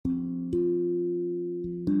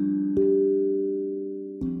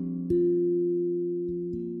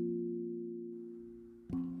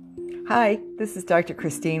Hi, this is Dr.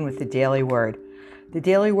 Christine with the Daily Word. The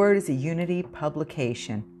Daily Word is a Unity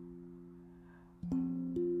publication.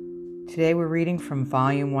 Today we're reading from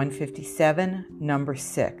volume 157, number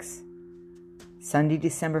 6. Sunday,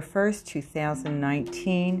 December 1st,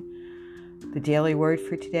 2019. The Daily Word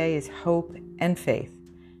for today is hope and faith.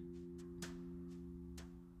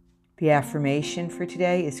 The affirmation for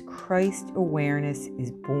today is Christ awareness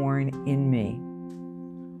is born in me.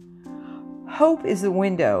 Hope is the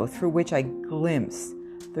window through which I glimpse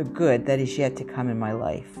the good that is yet to come in my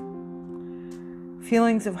life.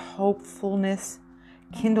 Feelings of hopefulness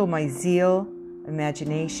kindle my zeal,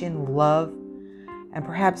 imagination, love, and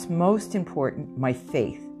perhaps most important, my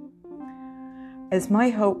faith. As my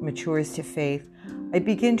hope matures to faith, I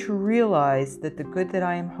begin to realize that the good that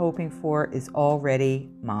I am hoping for is already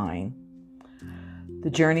mine. The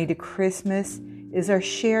journey to Christmas is our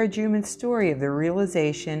shared human story of the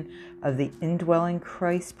realization of the indwelling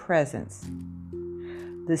Christ presence.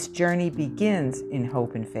 This journey begins in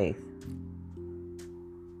hope and faith.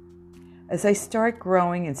 As I start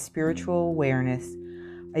growing in spiritual awareness,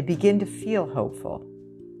 I begin to feel hopeful.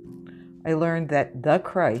 I learned that the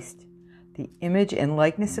Christ, the image and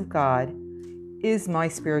likeness of God, is my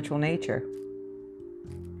spiritual nature.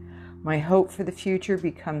 My hope for the future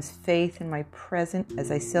becomes faith in my present as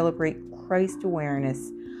I celebrate Christ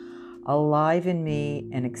awareness alive in me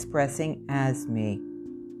and expressing as me.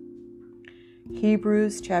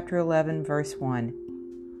 Hebrews chapter 11, verse 1.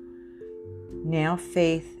 Now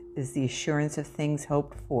faith is the assurance of things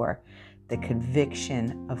hoped for, the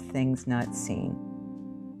conviction of things not seen.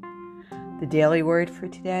 The daily word for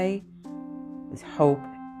today is hope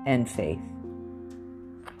and faith.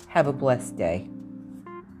 Have a blessed day.